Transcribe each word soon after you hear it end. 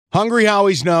Hungry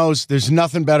Howie's knows there's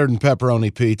nothing better than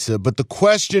pepperoni pizza, but the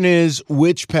question is,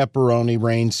 which pepperoni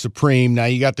reigns supreme? Now,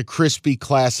 you got the crispy,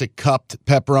 classic cupped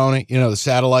pepperoni, the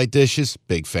satellite dishes.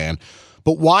 Big fan.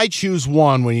 But why choose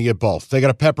one when you get both? They got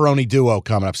a pepperoni duo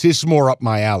coming up. See, this is more up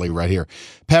my alley right here.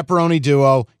 Pepperoni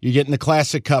duo, you're getting the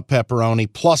classic cup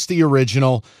pepperoni, plus the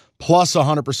original, plus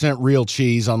 100% real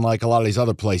cheese, unlike a lot of these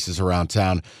other places around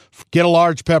town. Get a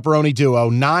large pepperoni duo,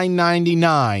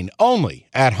 $9.99, only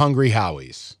at Hungry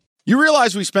Howie's. You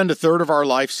realize we spend a third of our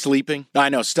life sleeping? I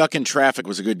know, stuck in traffic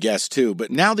was a good guess too, but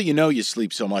now that you know you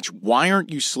sleep so much, why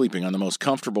aren't you sleeping on the most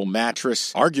comfortable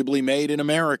mattress arguably made in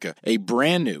America? A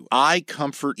brand new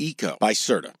iComfort Eco by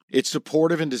Serta. It's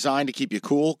supportive and designed to keep you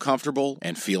cool, comfortable,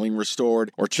 and feeling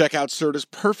restored. Or check out Serta's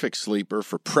Perfect Sleeper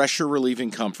for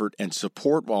pressure-relieving comfort and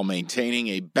support while maintaining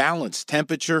a balanced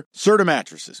temperature. Serta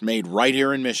mattresses made right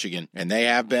here in Michigan, and they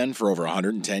have been for over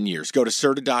 110 years. Go to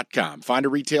Serta.com. Find a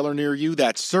retailer near you.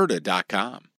 That's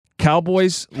Serta.com.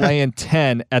 Cowboys laying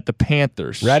 10 at the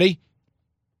Panthers. Ready?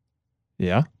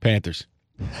 Yeah. Panthers.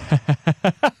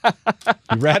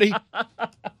 You ready?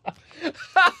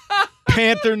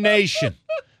 Panther Nation.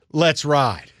 Let's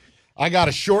ride. I got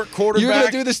a short quarterback. You're going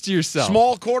to do this to yourself.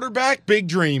 Small quarterback, big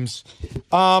dreams.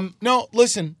 No,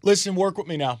 listen, work with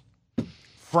me now.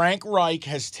 Frank Reich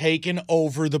has taken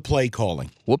over the play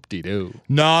calling. Whoop-de-doo.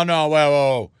 No,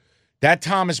 whoa. That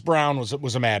Thomas Brown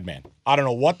was a madman. I don't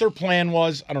know what their plan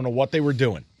was. I don't know what they were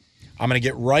doing. I'm going to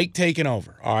get Reich taken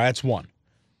over. All right, that's one.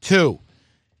 Two,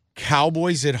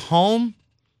 Cowboys at home,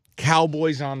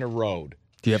 Cowboys on the road.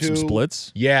 Do you have some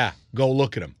splits? Yeah, go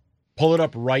look at them. Pull it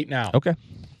up right now. Okay.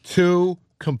 Two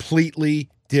completely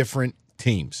different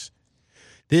teams.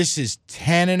 This is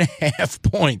 10.5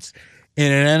 points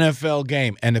in an NFL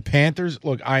game. And the Panthers,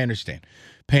 look, I understand.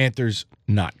 Panthers,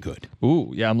 not good.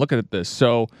 Ooh, yeah, I'm looking at this.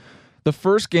 So the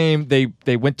first game,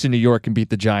 they went to New York and beat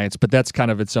the Giants, but that's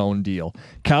kind of its own deal.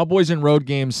 Cowboys in road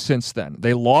games since then.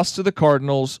 They lost to the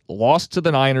Cardinals, lost to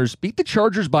the Niners, beat the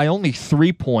Chargers by only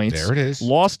 3 points. There it is.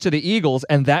 Lost to the Eagles,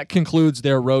 and that concludes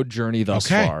their road journey thus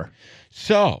far.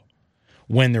 So,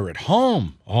 when they're at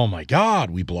home, oh my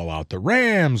God, we blow out the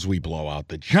Rams, we blow out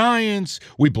the Giants,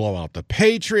 we blow out the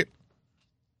Patriots.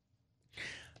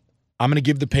 I'm going to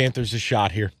give the Panthers a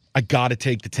shot here. I got to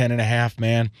take the 10.5,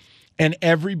 man. And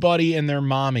everybody and their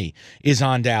mommy is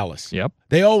on Dallas. Yep.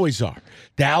 They always are.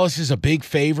 Dallas is a big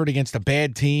favorite against a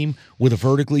bad team with a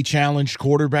vertically challenged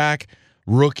quarterback,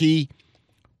 rookie.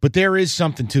 But there is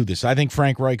something to this. I think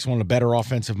Frank Reich's one of the better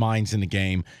offensive minds in the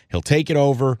game. He'll take it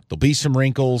over. There'll be some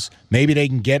wrinkles. Maybe they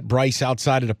can get Bryce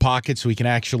outside of the pocket so he can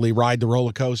actually ride the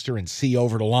roller coaster and see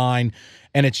over the line.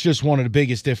 And it's just one of the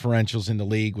biggest differentials in the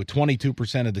league, with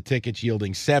 22% of the tickets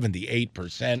yielding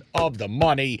 78% of the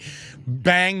money.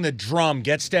 Bang the drum.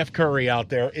 Get Steph Curry out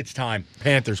there. It's time.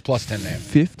 Panthers plus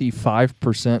 10.5.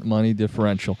 55% money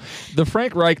differential. The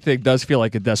Frank Reich thing does feel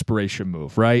like a desperation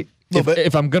move, right?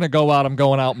 If I'm going to go out, I'm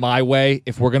going out my way.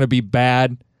 If we're going to be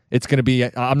bad, it's going to be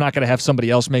 – I'm not going to have somebody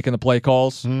else making the play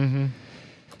calls. Mm-hmm.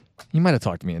 You might have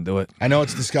talked me into it. I know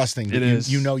it's disgusting. But it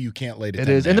is. You know you can't lay it down. It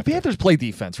is. And the Panthers play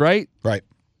defense, right? Right.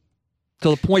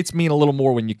 So the points mean a little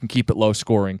more when you can keep it low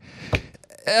scoring.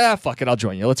 Fuck it. I'll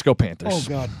join you. Let's go Panthers.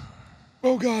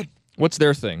 Oh, God. What's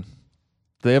their thing? Do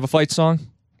they have a fight song?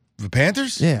 The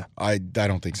Panthers? Yeah. I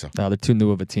don't think so. No, they're too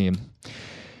new of a team.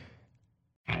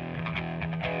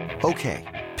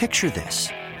 Okay, picture this.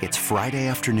 It's Friday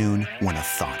afternoon when a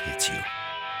thought hits you.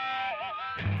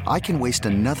 I can waste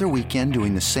another weekend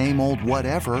doing the same old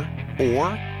whatever, or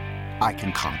I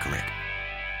can conquer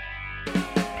it.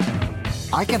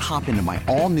 I can hop into my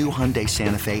all-new Hyundai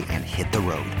Santa Fe and hit the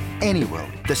road. Any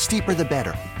road. The steeper, the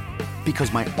better.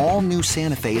 Because my all-new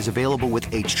Santa Fe is available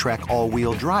with H-Track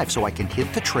all-wheel drive, so I can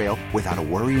hit the trail without a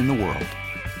worry in the world.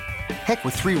 Heck,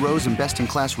 with 3 rows and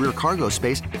best-in-class rear cargo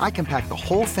space, I can pack the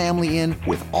whole family in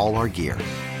with all our gear.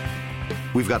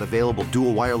 We've got available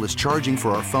dual wireless charging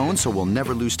for our phones, so we'll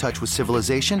never lose touch with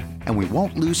civilization, and we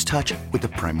won't lose touch with the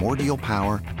primordial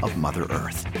power of Mother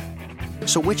Earth.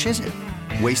 So which is it?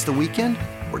 Waste the weekend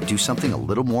or do something a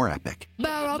little more epic?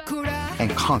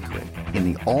 And conquer it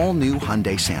in the all-new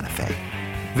Hyundai Santa Fe.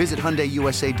 Visit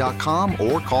HyundaiUSA.com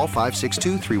or call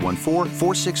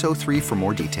 562-314-4603 for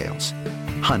more details.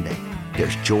 Hyundai,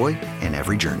 there's joy in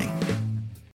every journey.